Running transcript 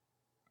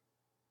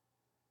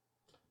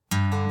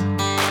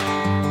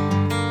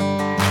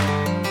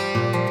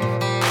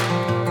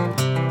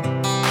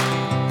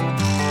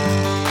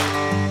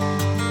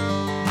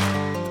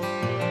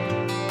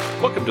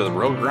to the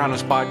Real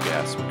Agronomist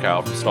Podcast with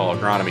Kyle from Stall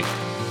Agronomy.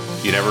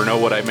 You never know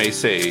what I may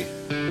say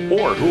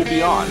or who will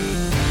be on,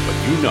 but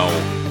you know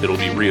it'll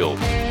be real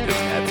because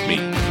that's me.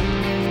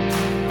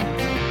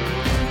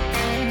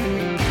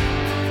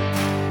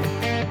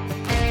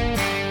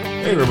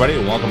 Hey everybody,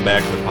 and welcome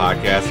back to the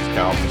podcast. It's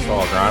Kyle from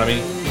Stall Agronomy.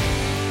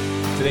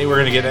 Today we're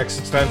going to get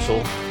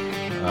existential.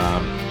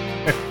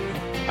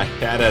 I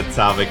had a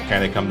topic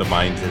kind of come to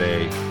mind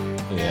today,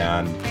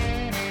 and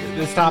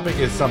this topic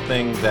is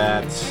something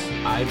that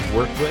I've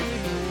worked with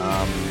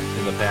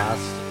in the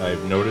past.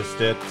 I've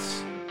noticed it.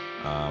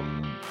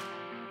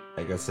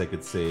 I guess I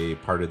could say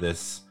part of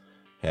this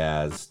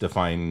has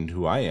defined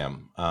who I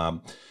am.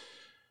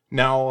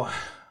 Now,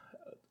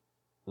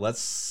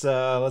 let's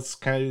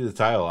kind of do the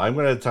title. I'm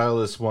going to title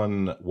this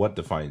one, What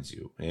Defines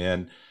You?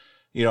 And,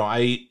 you know,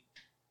 I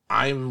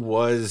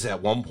was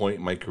at one point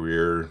in my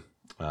career,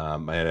 I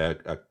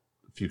had a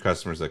few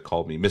customers that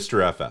called me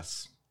Mr.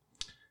 FS.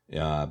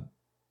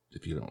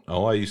 If you don't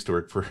know, I used to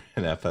work for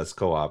an FS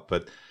co-op,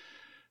 but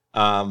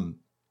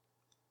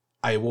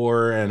I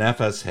wore an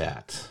FS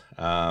hat.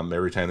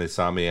 Every time they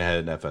saw me, I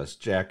had an FS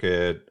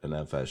jacket, an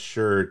FS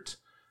shirt.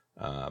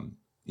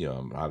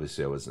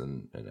 Obviously I was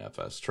in an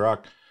FS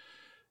truck.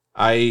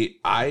 I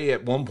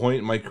at one point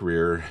in my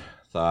career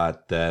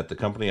thought that the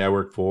company I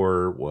worked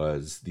for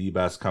was the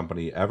best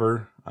company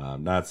ever.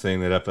 I'm not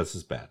saying that FS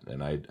is bad,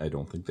 and I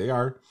don't think they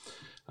are.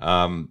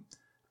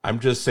 I'm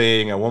just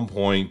saying at one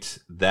point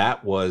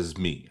that was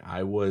me.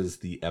 I was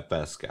the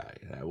FS guy.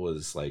 That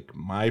was like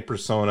my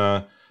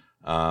persona.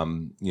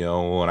 When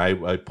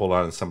I pulled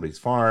on somebody's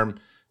farm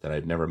that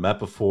I'd never met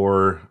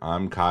before,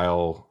 I'm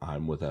Kyle.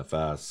 I'm with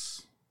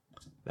FS.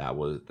 That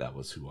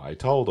was who I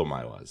told them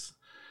I was.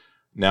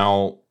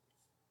 Now,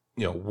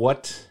 you know,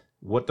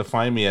 what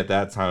defined me at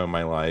that time in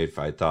my life,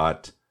 I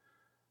thought,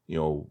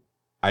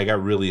 I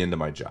got really into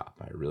my job.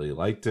 I really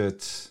liked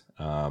it.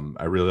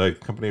 I really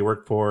liked the company I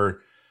worked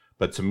for.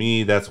 But to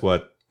me, that's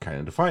what kind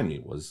of defined me,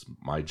 was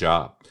my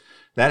job.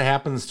 That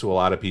happens to a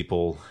lot of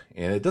people,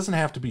 and it doesn't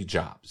have to be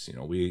jobs.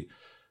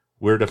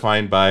 We're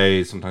defined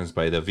sometimes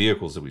by the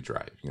vehicles that we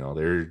drive.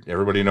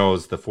 Everybody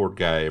knows the Ford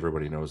guy.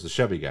 Everybody knows the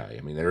Chevy guy.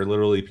 I mean, there are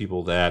literally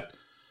people that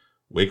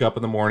wake up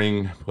in the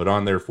morning, put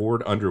on their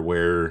Ford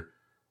underwear,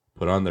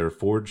 put on their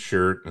Ford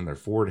shirt and their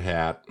Ford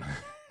hat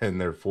and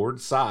their Ford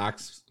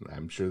socks.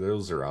 I'm sure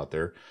those are out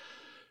there.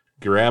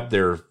 Grab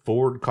their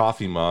Ford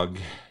coffee mug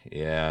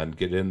and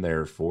get in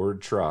their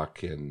Ford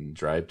truck and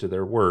drive to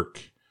their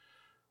work.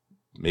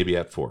 Maybe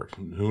at Ford.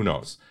 Who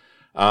knows?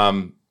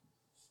 But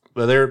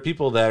there are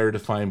people that are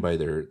defined by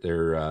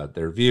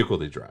their vehicle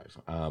they drive.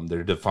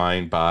 They're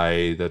defined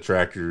by the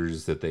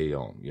tractors that they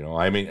own.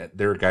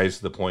 There are guys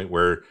to the point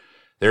where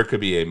there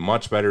could be a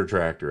much better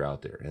tractor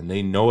out there, and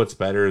they know it's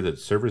better, the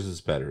service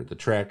is better, the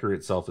tractor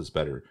itself is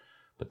better,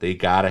 but they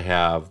got to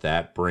have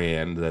that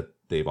brand that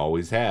they've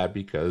always had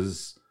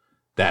because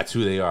that's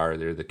who they are.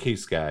 They're the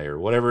case guy or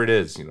whatever it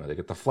is. They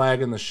got the flag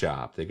in the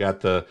shop. They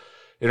got the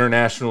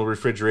International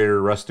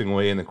refrigerator rusting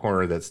away in the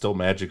corner that still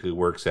magically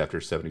works after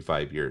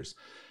 75 years.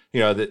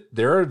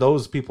 There are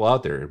those people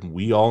out there.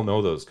 We all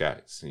know those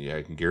guys.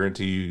 I can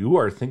guarantee you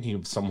are thinking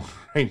of someone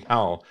right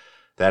now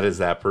that is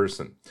that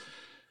person.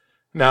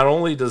 Not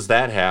only does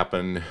that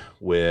happen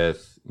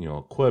with,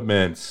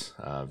 equipment,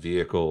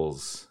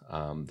 vehicles,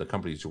 the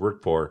companies you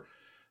work for,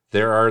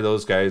 there are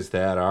those guys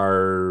that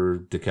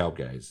are DeKalb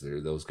guys. There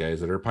are those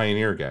guys that are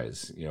Pioneer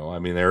guys.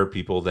 There are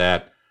people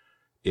that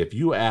if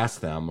you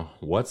ask them,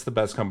 what's the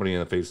best company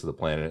on the face of the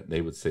planet, they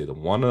would say the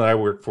one that I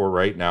work for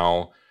right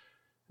now.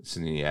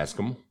 So then you ask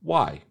them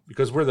why?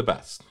 Because we're the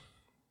best.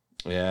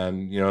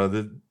 And,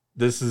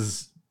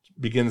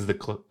 begins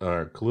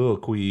the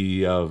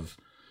colloquy of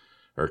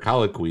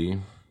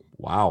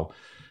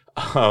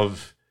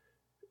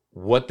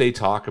what they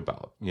talk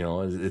about.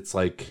 It's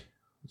like,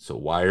 so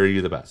why are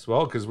you the best?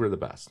 Well, because we're the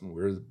best.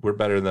 We're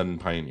better than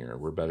Pioneer.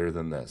 We're better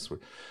than this.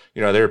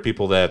 There are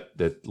people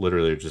that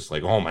literally are just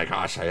like, oh my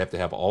gosh, I have to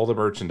have all the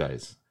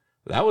merchandise.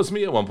 That was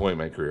me at one point in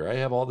my career. I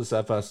have all this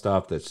FS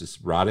stuff that's just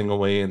rotting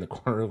away in the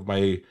corner of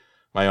my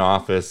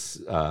office,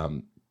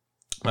 my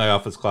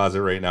office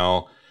closet right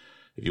now.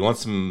 If you want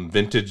some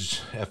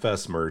vintage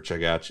FS merch, I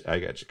got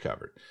you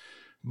covered.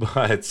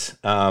 But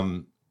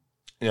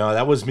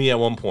that was me at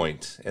one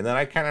point, and then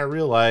I kind of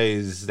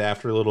realized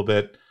after a little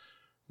bit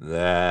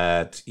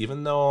that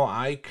even though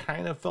I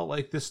kind of felt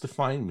like this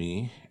defined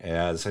me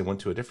as I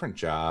went to a different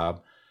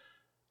job,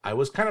 I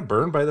was kind of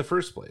burned by the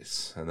first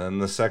place. And then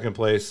the second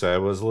place, I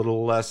was a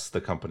little less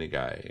the company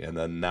guy. And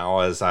then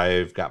now as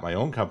I've got my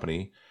own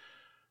company,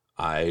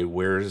 I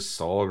wear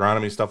Stall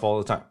Agronomy stuff all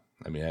the time.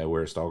 I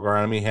wear a Stall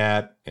Agronomy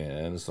hat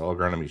and a Stall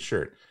Agronomy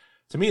shirt.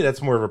 To me,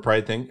 that's more of a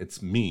pride thing.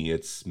 It's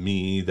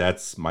me.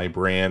 That's my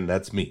brand.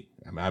 That's me.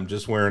 I'm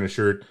just wearing a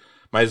shirt.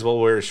 Might as well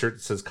wear a shirt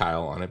that says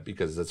Kyle on it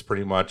because that's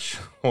pretty much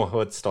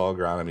what Stall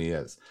Agronomy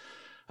is.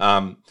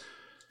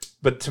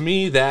 But to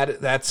me,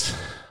 that's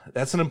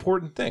an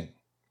important thing.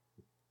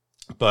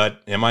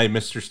 But am I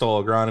Mr.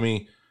 Stall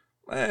Agronomy?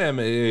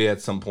 Maybe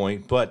at some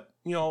point. But,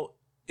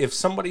 if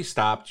somebody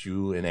stopped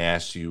you and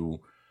asked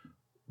you,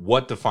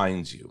 what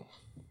defines you?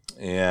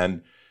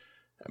 And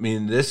I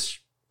mean, this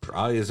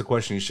probably is a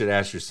question you should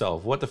ask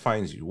yourself. What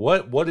defines you?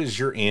 What is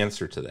your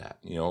answer to that?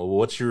 You know,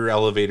 what's your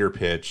elevator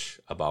pitch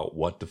about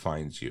what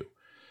defines you?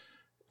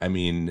 I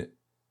mean,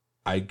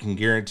 I can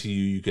guarantee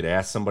you could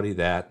ask somebody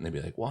that and they'd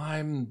be like, well,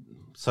 I'm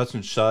such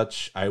and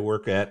such. I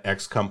work at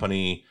X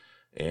company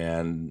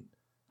and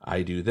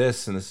I do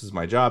this and this is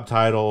my job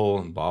title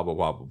and blah, blah,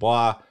 blah, blah,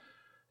 blah.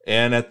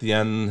 And at the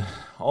end,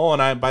 oh,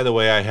 and by the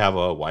way, I have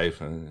a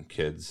wife and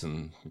kids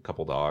and a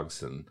couple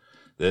dogs and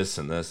this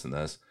and this and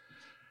this.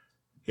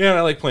 Yeah,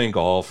 I like playing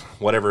golf,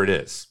 whatever it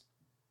is.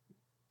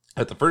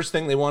 But the first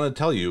thing they want to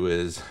tell you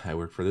is, I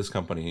work for this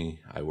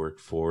company. I work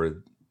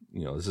for,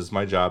 this is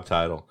my job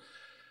title.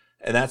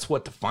 And that's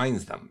what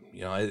defines them.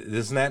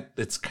 Isn't that,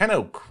 it's kind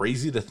of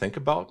crazy to think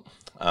about.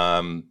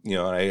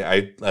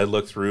 I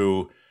look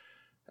through,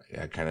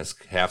 I kind of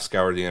half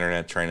scoured the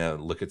internet trying to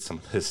look at some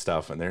of this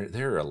stuff. And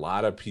there are a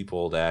lot of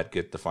people that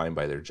get defined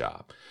by their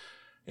job.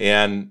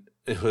 And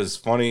it was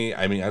funny.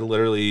 I mean, I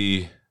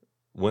literally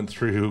went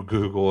through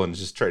Google and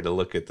just tried to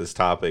look at this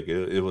topic.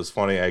 It was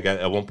funny.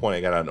 At one point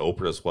I got on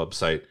Oprah's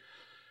website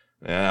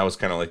and I was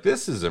kind of like,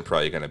 this isn't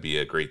probably going to be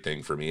a great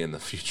thing for me in the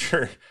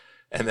future.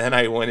 And then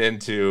I went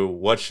into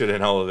what should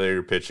an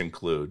elevator pitch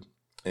include?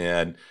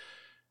 And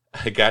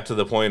I got to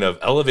the point of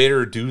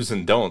elevator do's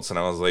and don'ts. And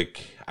I was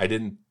like, I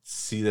didn't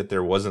see that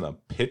there wasn't a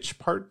pitch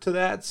part to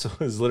that. So it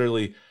was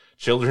literally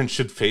children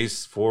should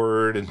face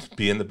forward and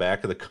be in the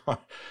back of the car.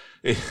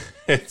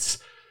 It's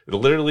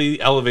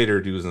literally elevator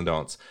do's and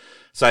don'ts.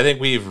 So I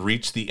think we've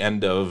reached the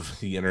end of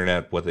the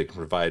internet, what they can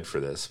provide for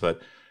this.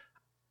 But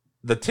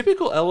the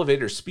typical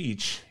elevator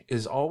speech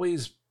is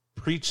always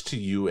preached to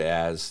you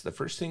as the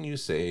first thing you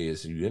say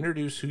is you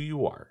introduce who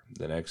you are.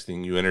 The next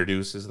thing you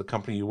introduce is the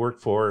company you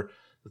work for.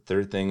 The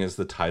third thing is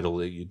the title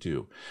that you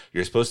do.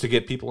 You're supposed to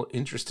get people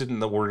interested in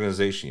the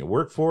organization you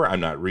work for.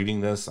 I'm not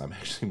reading this. I'm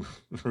actually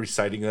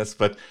reciting this.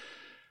 But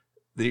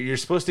you're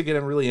supposed to get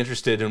them really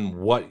interested in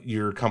what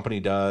your company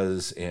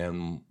does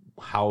and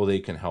how they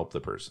can help the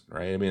person,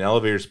 right? I mean,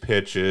 elevator's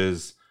pitch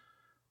is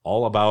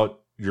all about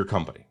your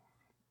company.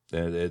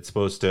 It's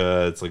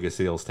like a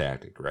sales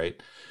tactic,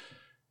 right?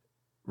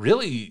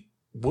 Really,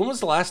 when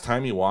was the last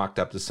time you walked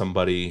up to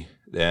somebody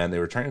and they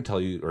were trying to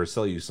tell you or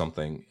sell you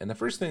something, and the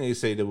first thing they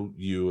say to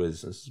you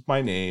is, this is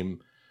my name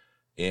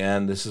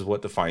and this is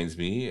what defines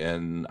me,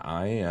 and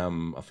I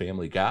am a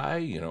family guy,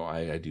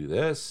 I do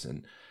this,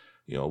 and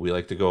we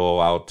like to go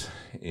out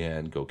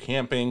and go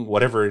camping,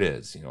 whatever it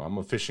is. I'm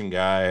a fishing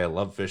guy. I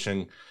love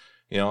fishing,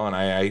 and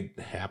I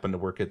happen to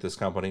work at this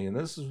company and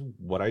this is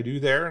what I do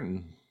there.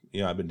 And,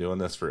 I've been doing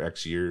this for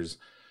X years,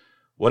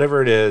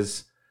 whatever it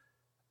is.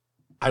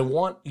 I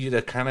want you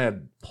to kind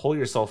of pull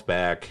yourself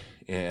back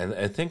and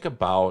think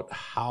about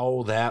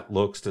how that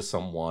looks to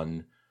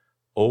someone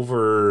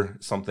over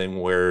something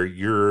where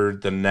you're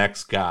the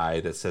next guy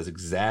that says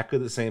exactly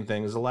the same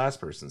thing as the last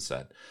person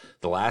said.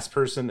 The last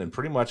person, and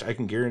pretty much I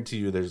can guarantee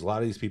you there's a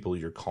lot of these people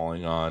you're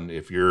calling on.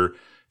 If you're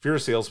a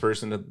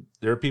salesperson,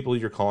 there are people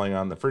you're calling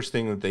on. The first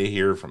thing that they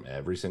hear from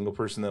every single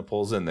person that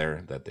pulls in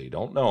there that they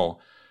don't know,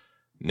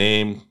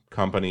 name,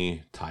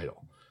 company,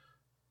 title.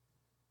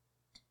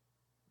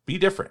 Be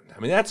different. I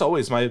mean, that's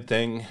always my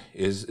thing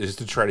is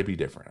to try to be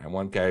different. I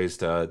want guys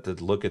to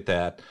look at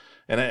that.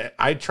 And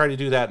I try to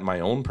do that in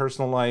my own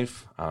personal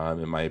life,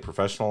 in my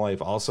professional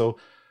life also.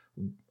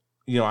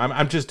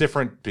 I'm just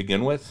different to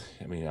begin with.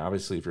 I mean,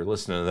 obviously, if you're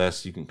listening to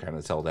this, you can kind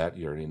of tell that.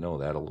 You already know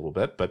that a little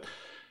bit. But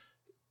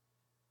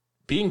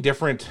being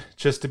different,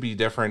 just to be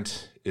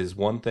different, is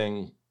one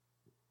thing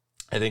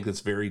I think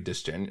that's very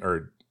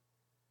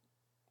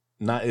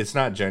it's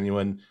not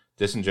genuine,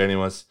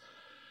 disingenuous.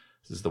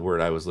 This is the word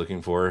I was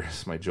looking for.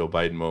 My Joe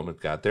Biden moment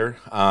got there.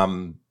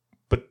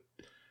 But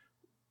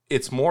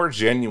it's more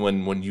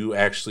genuine when you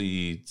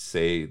actually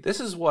say, this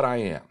is what I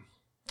am.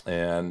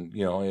 And,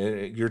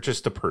 you're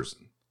just a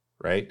person,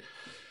 right?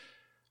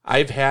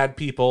 I've had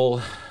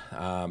people, we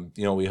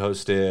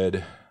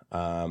hosted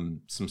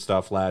some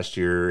stuff last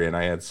year, and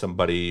I had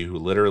somebody who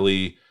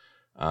literally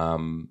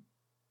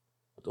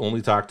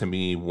only talked to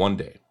me one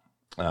day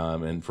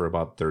and for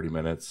about 30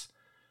 minutes.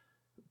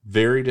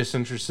 Very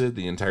disinterested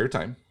the entire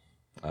time.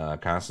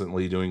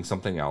 Constantly doing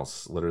something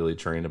else, literally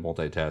trying to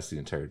multitask the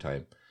entire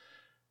time.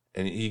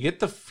 And you get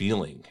the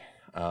feeling,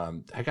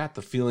 I got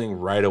the feeling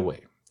right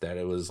away that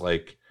it was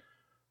like,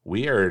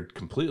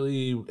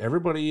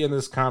 everybody in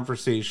this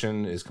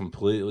conversation is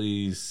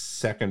completely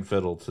second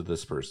fiddle to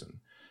this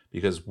person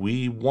because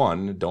we,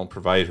 one, don't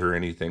provide her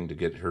anything to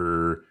get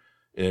her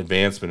an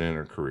advancement in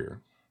her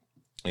career.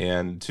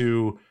 And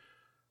two,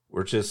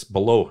 we're just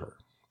below her.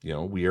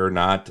 We are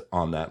not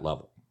on that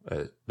level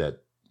that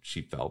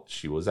she felt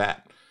she was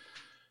at.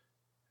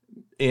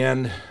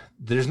 And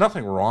there's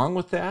nothing wrong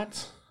with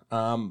that.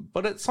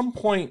 But at some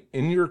point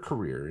in your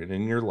career and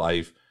in your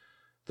life,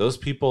 those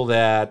people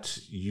that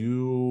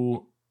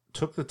you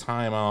took the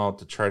time out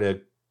to try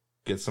to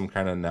get some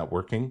kind of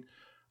networking,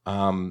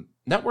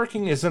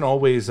 networking isn't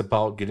always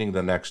about getting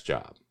the next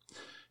job.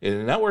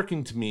 And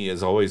networking to me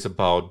is always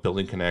about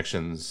building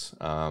connections,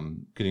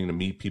 getting to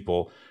meet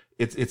people.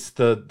 It's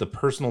the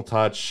personal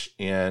touch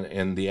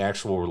and the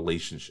actual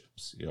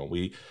relationships. You know,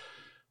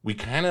 we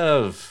kind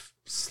of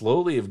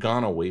slowly have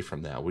gone away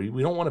from that.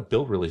 We don't want to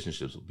build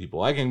relationships with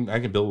people. I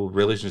can build a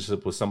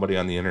relationship with somebody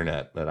on the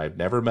internet that I've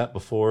never met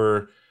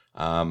before.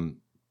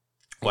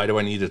 Why do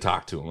I need to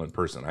talk to them in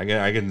person?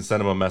 I can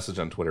send them a message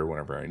on Twitter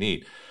whenever I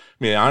need.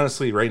 I mean,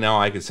 honestly, right now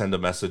I could send a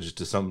message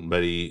to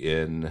somebody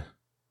in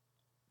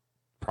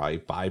probably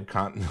 5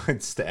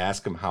 continents to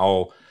ask them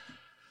how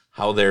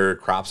their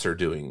crops are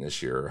doing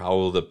this year,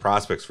 how the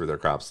prospects for their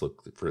crops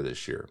look for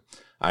this year.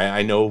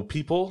 I know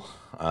people,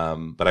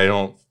 but I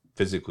don't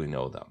physically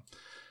know them.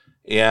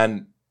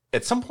 And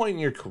at some point in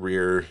your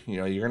career, you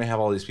know, you're going to have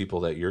all these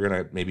people that you're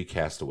going to maybe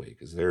cast away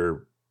because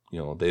they're, you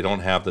know, they don't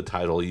have the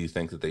title you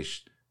think that they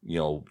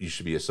you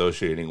should be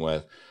associating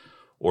with,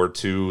 or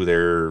 2,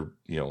 they're,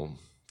 you know,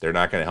 they're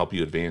not going to help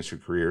you advance your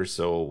career.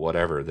 So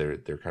whatever,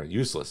 they're kind of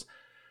useless.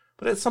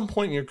 But at some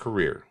point in your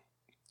career,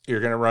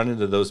 you're going to run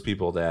into those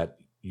people that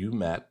you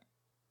met,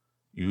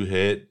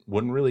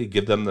 wouldn't really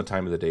give them the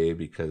time of the day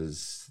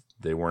because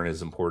they weren't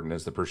as important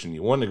as the person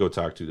you wanted to go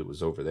talk to that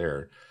was over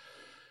there.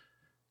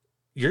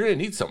 You're going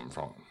to need something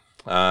from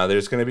them.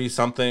 There's going to be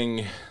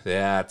something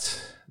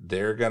that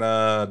they're going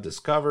to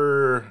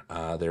discover.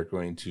 They're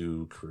going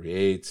to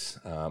create.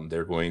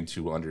 They're going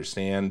to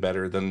understand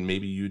better than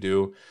maybe you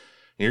do. And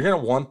you're going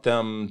to want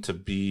them to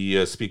be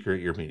a speaker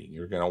at your meeting.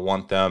 You're going to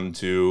want them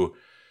to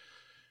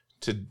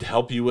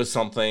help you with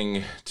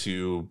something,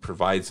 to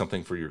provide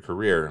something for your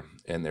career.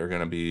 And they're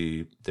going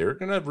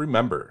to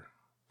remember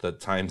the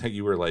time that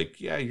you were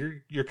like, yeah,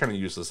 you're kind of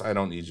useless. I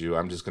don't need you.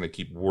 I'm just going to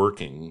keep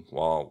working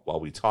while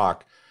we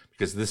talk,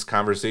 because this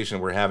conversation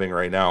we're having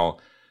right now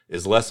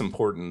is less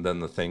important than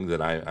the thing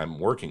that I'm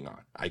working on.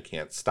 I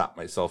can't stop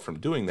myself from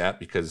doing that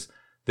because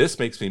this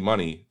makes me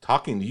money.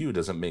 Talking to you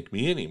doesn't make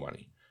me any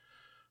money.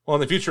 Well,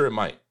 in the future it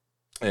might.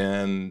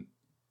 And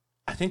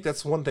I think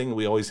that's one thing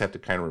we always have to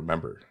kind of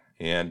remember.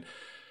 And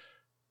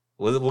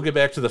we'll get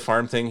back to the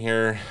farm thing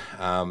here.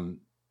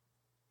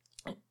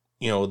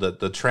 You know,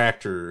 the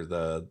tractor,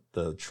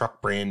 the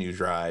truck brand you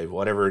drive,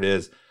 whatever it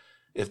is,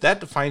 if that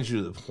defines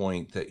you to the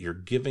point that you're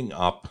giving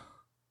up,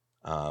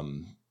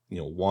 you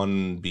know,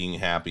 1, being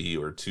happy,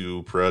 or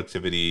 2,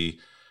 productivity,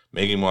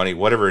 making money,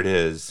 whatever it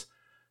is,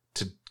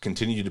 to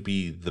continue to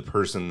be the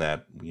person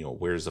that, you know,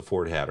 wears a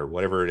Ford hat or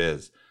whatever it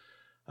is.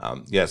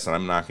 Yes, and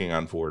I'm knocking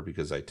on Ford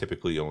because I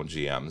typically own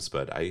GMs,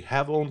 but I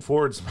have owned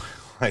Fords in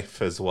my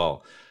life as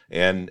well.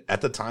 And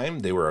at the time,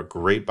 they were a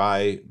great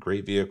buy,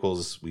 great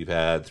vehicles. We've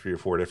had 3 or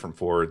 4 different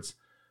Fords.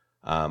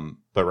 But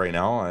right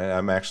now,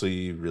 I'm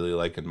actually really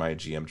liking my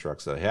GM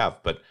trucks that I have.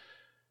 But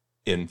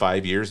in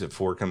 5 years, if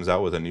Ford comes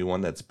out with a new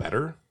one that's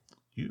better,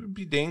 you'd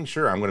be dang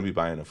sure I'm going to be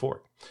buying a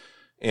Ford.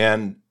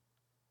 And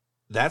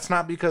that's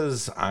not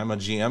because I'm a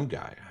GM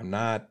guy. I'm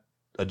not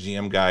a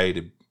GM guy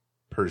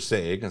per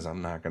se, because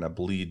I'm not going to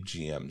bleed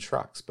GM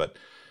trucks. But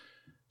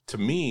to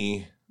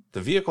me, the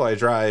vehicle I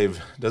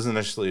drive doesn't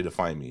necessarily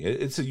define me.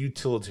 It's a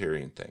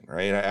utilitarian thing,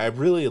 right? I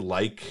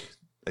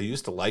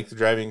used to like the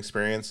driving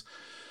experience.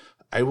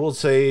 I will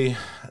say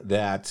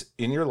that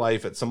in your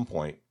life at some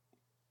point,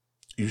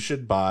 you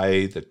should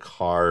buy the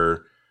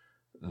car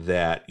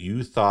that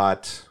you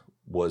thought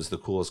was the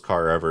coolest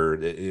car ever.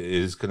 It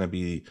is going to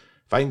be,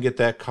 if I can get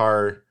that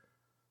car,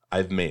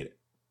 I've made it.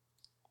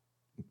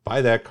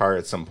 Buy that car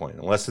at some point,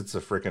 unless it's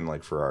a freaking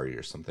like Ferrari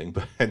or something,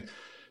 but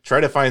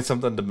try to find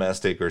something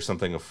domestic or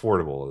something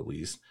affordable at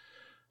least.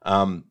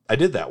 I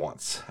did that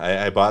once.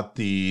 I bought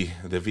the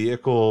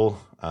vehicle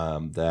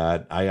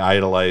that I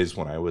idolized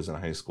when I was in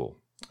high school.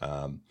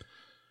 I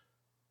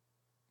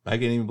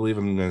can't even believe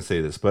I'm going to say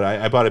this, but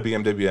I bought a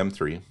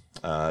BMW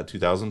M3,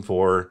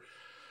 2004.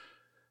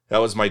 That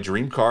was my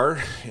dream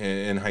car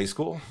in high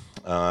school.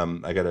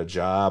 I got a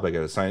job. I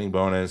got a signing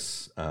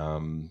bonus.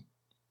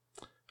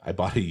 I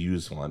bought a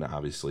used one,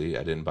 obviously.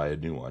 I didn't buy a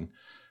new one.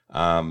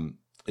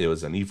 It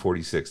was an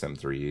E46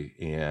 M3,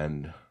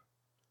 and I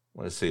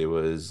want to say it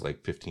was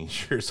like 15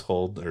 years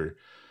old or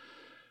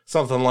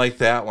something like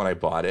that when I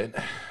bought it.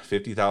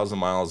 50,000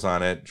 miles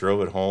on it.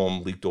 Drove it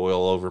home, leaked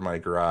oil over my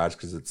garage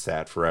because it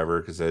sat forever,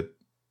 because it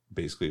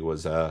basically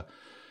was a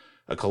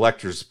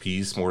collector's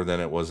piece more than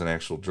it was an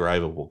actual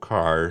drivable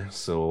car.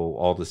 So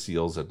all the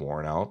seals had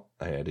worn out.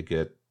 I had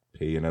to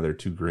pay another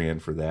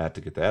 $2,000 for that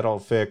to get that all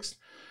fixed.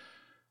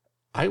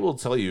 I will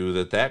tell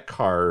you that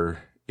car,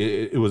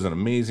 it was an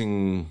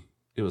amazing,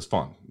 it was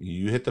fun.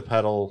 You hit the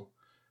pedal,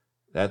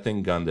 that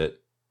thing gunned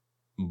it.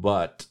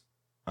 But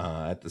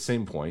at the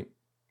same point,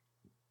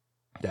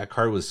 that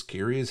car was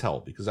scary as hell,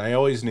 because I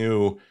always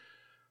knew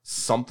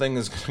something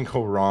is going to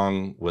go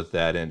wrong with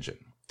that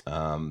engine.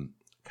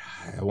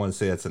 I want to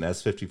say that's an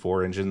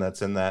S54 engine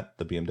that's in that,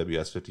 the BMW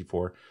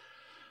S54.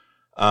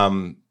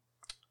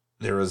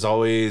 There was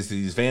always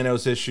these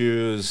Vanos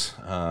issues.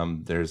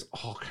 There's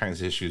all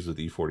kinds of issues with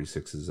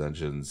E46's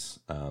engines.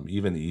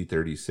 Even the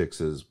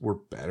E36s were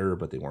better,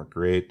 but they weren't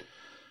great.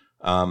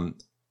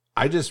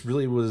 I just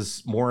really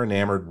was more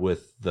enamored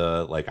with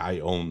the, like, I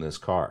own this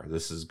car.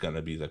 This is going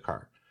to be the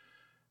car.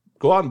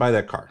 Go out and buy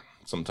that car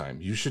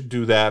sometime. You should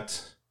do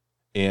that.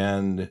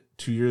 And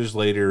 2 years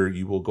later,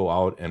 you will go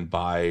out and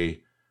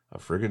buy a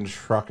friggin'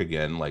 truck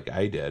again, like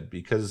I did,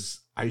 because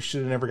I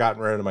should have never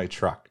gotten rid of my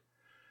truck.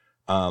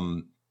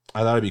 I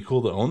thought it'd be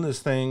cool to own this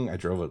thing. I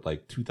drove it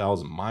like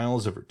 2,000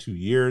 miles over 2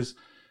 years.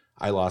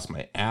 I lost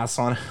my ass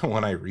on it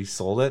when I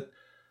resold it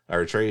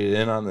or traded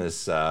in on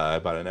this. I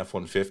bought an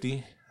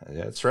F-150.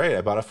 That's right.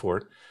 I bought a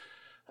Ford.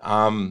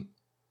 It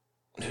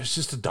was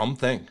just a dumb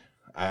thing.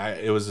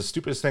 It was the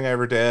stupidest thing I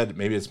ever did.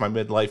 Maybe it's my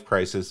midlife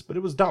crisis, but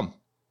it was dumb.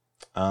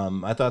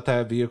 I thought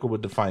that vehicle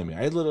would define me.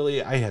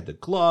 I had the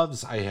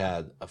gloves. I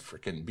had a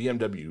freaking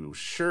BMW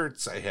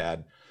shirts. I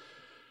had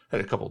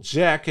a couple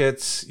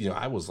jackets. You know,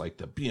 I was like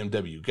the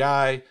BMW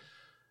guy.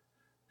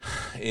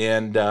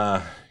 And,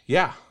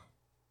 yeah,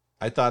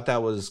 I thought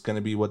that was going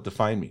to be what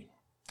defined me.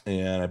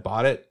 And I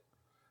bought it.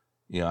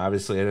 You know,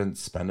 obviously I didn't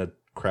spend a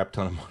crap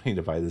ton of money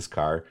to buy this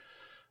car.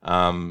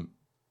 And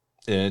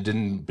it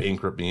didn't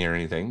bankrupt me or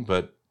anything,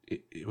 but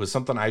it was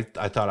something I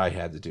thought I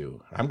had to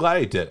do. I'm glad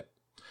I did it.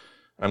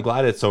 I'm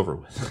glad it's over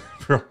with,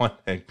 for one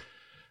thing.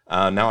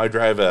 Now I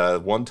drive a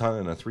 1 ton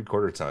and a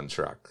 3/4 ton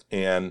truck,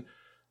 and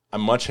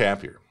I'm much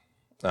happier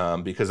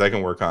because I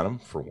can work on them,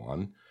 for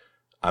one.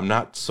 I'm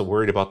not so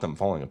worried about them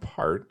falling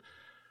apart.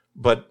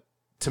 But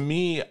to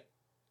me,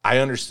 I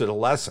understood a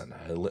lesson.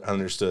 I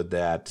understood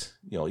that,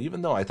 you know,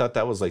 even though I thought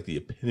that was like the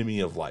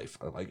epitome of life,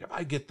 like, if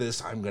I get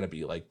this, I'm going to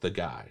be like the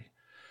guy.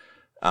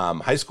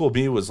 High school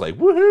me was like,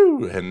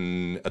 woohoo.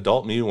 And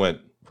adult me went,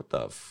 what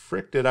the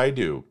frick did I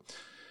do?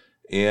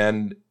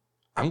 And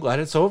I'm glad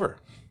it's over.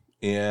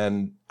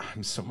 And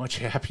I'm so much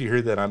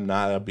happier that I'm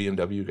not a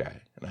BMW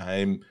guy.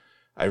 And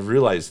I've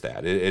realized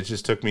that. It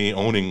just took me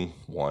owning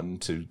one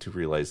to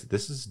realize that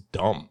this is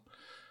dumb.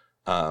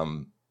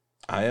 I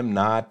am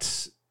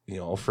not, you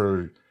know,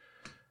 for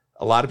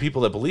a lot of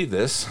people that believe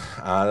this,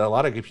 a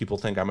lot of people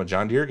think I'm a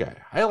John Deere guy.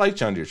 I like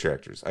John Deere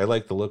tractors. I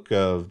like the look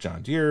of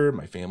John Deere.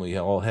 My family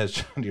all has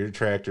John Deere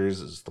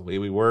tractors. It's the way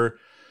we were.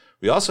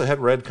 We also had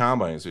red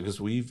combines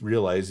because we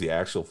realized the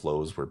axial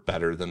flows were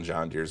better than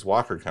John Deere's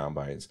Walker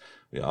combines.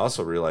 We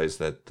also realized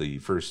that the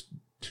first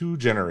 2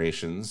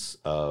 generations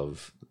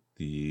of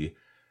the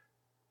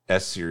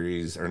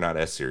S-Series, or not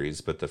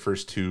S-Series, but the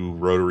first 2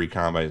 rotary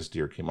combines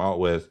Deere came out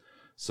with,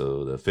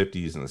 so the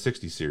 50s and the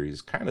 60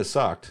 series, kind of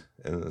sucked.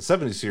 And the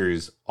 70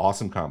 series,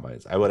 awesome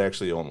combines. I would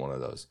actually own one of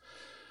those.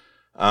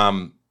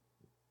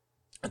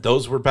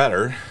 Those were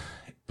better,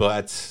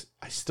 but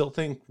I still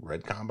think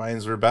red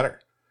combines were better.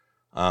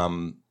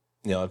 You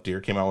know, if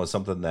Deere came out with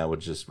something that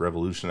would just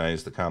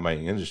revolutionize the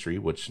combining industry,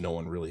 which no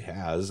one really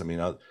has. I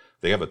mean,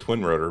 they have a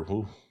twin rotor.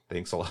 Ooh,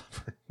 thanks a lot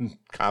for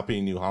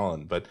copying New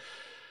Holland. But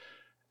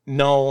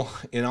no,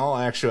 in all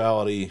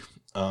actuality,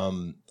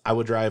 I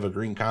would drive a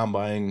green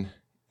combine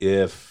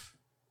if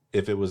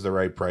it was the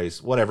right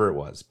price, whatever it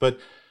was. But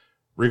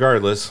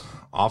regardless,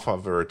 off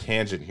of a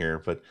tangent here,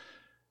 but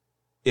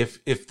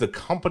if the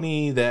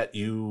company that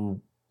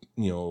you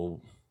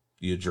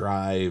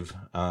drive,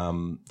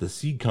 the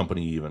seed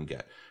company you even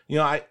get, you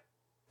know,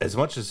 as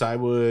much as I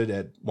would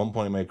at one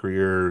point in my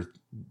career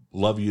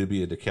love you to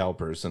be a DeKalb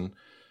person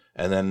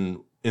and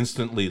then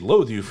instantly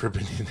loathe you for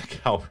being a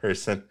DeKalb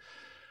person,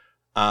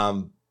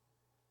 I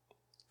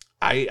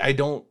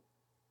don't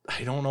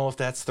know if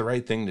that's the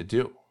right thing to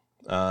do.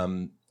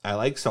 I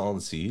like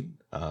selling seed.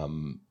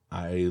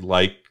 I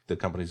like the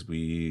companies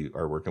we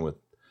are working with,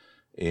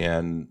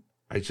 and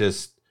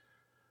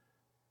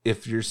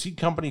if your seed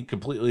company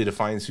completely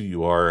defines who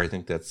you are, I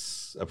think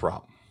that's a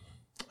problem.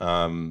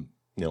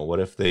 You know, what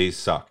if they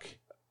suck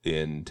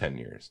in 10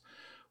 years?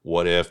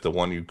 What if the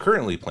one you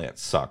currently plant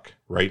suck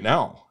right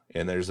now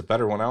and there's a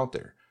better one out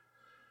there?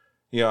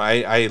 You know,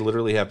 I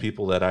literally have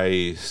people that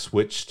I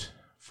switched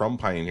from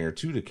Pioneer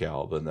to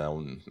DeKalb, and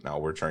now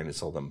we're trying to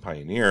sell them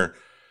Pioneer,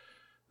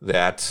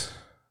 that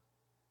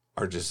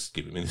are just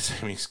giving me the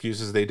same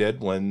excuses they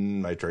did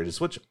when I tried to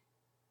switch them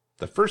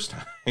the first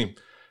time.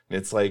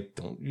 It's like,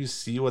 don't you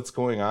see what's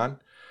going on?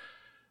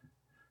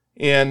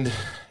 And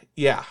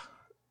yeah,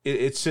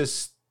 it's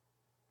just,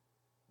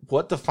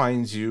 what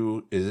defines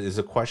you is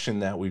a question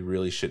that we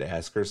really should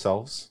ask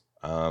ourselves.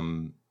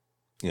 You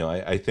know,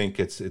 I think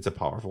it's a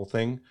powerful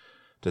thing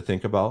to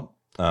think about.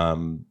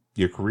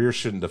 Your career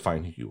shouldn't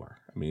define who you are.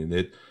 I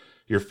mean,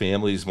 your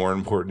family is more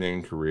important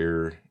than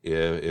career.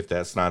 If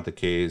that's not the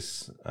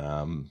case,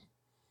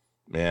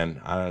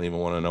 man, I don't even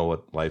want to know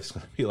what life's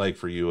going to be like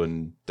for you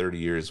in 30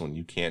 years when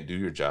you can't do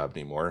your job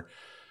anymore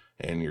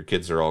and your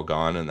kids are all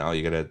gone, and now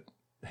you got to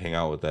hang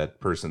out with that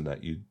person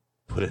that you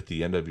put at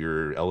the end of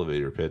your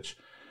elevator pitch.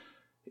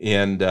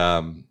 And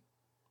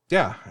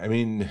yeah, I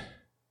mean,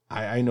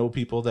 I know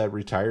people that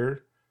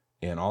retire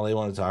and all they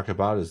want to talk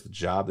about is the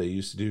job they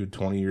used to do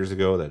 20 years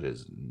ago that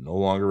is no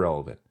longer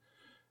relevant.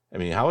 I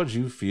mean, how would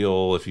you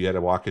feel if you had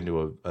to walk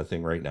into a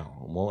thing right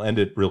now? And we'll end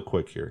it real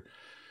quick here.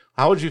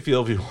 How would you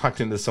feel if you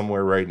walked into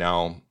somewhere right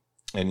now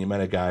and you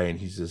met a guy and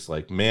he's just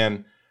like,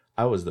 man,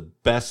 I was the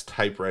best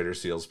typewriter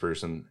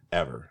salesperson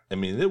ever. I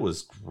mean, it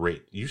was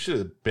great. You should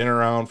have been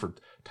around for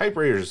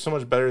typewriters. Are so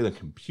much better than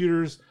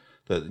computers.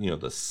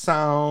 The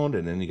sound,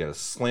 and then you got to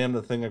slam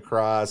the thing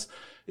across.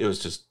 It was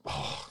just,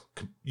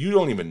 you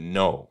don't even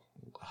know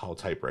how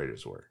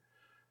typewriters were.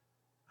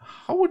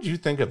 How would you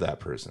think of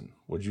that person?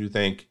 Would you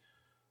think,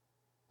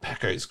 that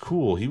guy's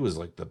cool, he was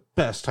like the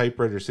best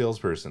typewriter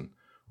salesperson?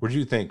 Would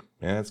you think,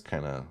 man, it's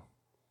kind of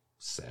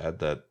sad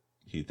that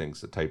he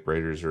thinks that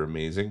typewriters are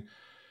amazing?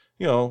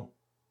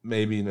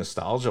 Maybe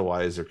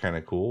nostalgia-wise, they're kind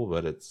of cool,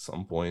 but at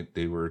some point,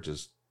 they were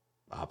just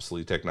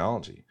obsolete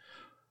technology.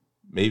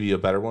 Maybe a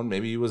better one.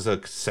 Maybe he was a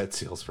cassette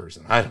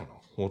salesperson. I don't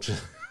know.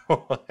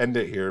 We'll end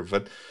it here.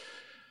 But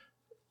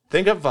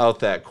think about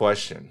that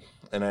question.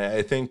 And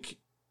I think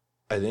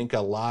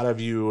a lot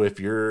of you, if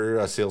you're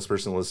a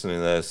salesperson listening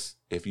to this,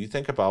 if you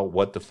think about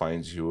what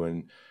defines you,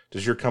 and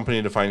does your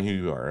company define who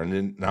you are? And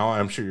then now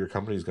I'm sure your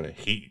company is going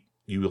to hate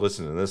you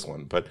listening to this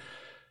one, but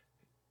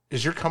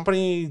is your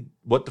company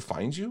what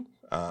defines you?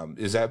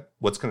 Is that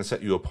what's going to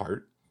set you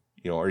apart?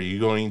 Are you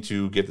going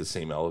to give the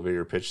same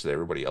elevator pitch that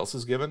everybody else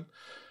is given?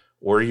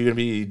 Or are you going to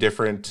be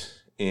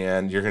different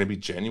and you're going to be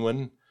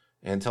genuine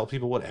and tell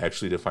people what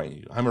actually defines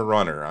you? I'm a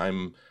runner.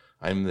 I'm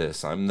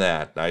this, I'm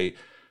that. I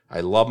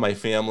love my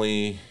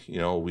family.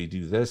 We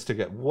do this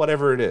together,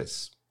 whatever it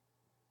is.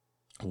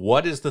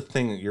 What is the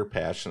thing that you're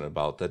passionate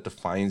about that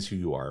defines who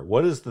you are?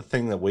 What is the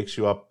thing that wakes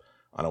you up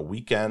on a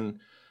weekend,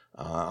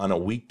 on a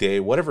weekday,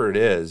 whatever it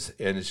is,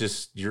 and it's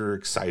just you're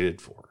excited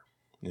for?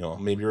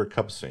 Maybe you're a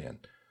Cubs fan.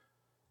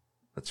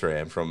 That's right,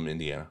 I'm from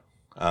Indiana.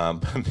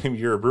 But maybe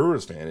you're a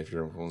Brewers fan if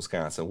you're from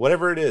Wisconsin,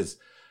 whatever it is.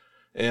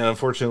 And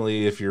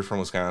unfortunately, if you're from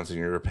Wisconsin,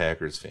 you're a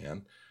Packers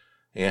fan.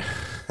 And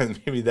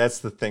maybe that's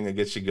the thing that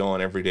gets you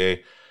going every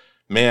day.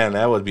 Man,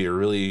 that would be a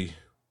really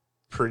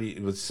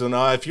pretty. So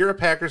now if you're a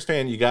Packers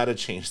fan, you got to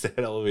change that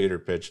elevator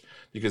pitch,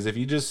 because if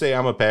you just say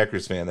I'm a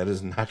Packers fan, that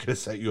is not going to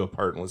set you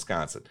apart in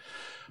Wisconsin.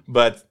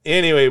 But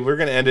anyway, we're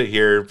going to end it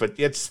here. But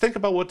just think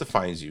about what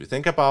defines you.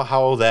 Think about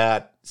how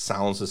that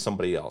sounds to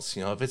somebody else.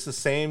 If it's the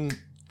same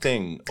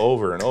thing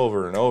over and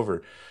over and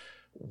over,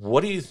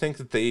 what do you think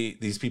that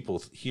these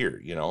people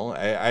hear?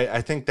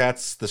 I think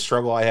that's the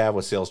struggle I have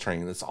with sales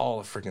training. It's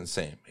all the freaking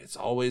same. It's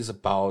always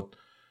about,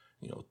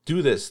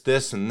 do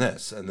this, and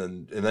this,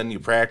 and then you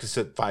practice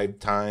it 5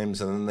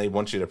 times, and then they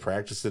want you to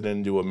practice it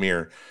into a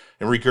mirror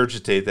and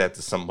regurgitate that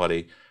to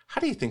somebody.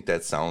 How do you think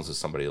that sounds to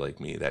somebody like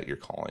me that you're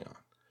calling on?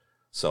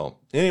 So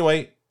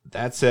anyway,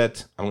 that's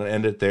it. I'm going to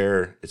end it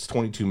there. It's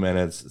 22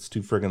 minutes. It's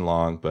too friggin'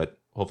 long, but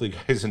hopefully you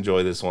guys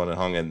enjoy this one and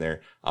hung in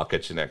there. I'll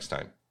catch you next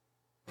time.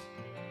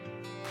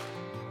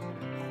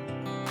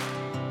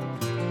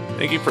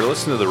 Thank you for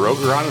listening to the Rogue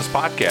Agronomist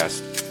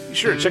Podcast. Be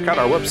sure to check out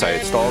our website,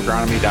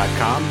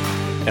 stahlagronomy.com,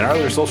 and our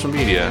other social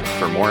media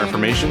for more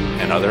information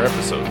and other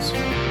episodes.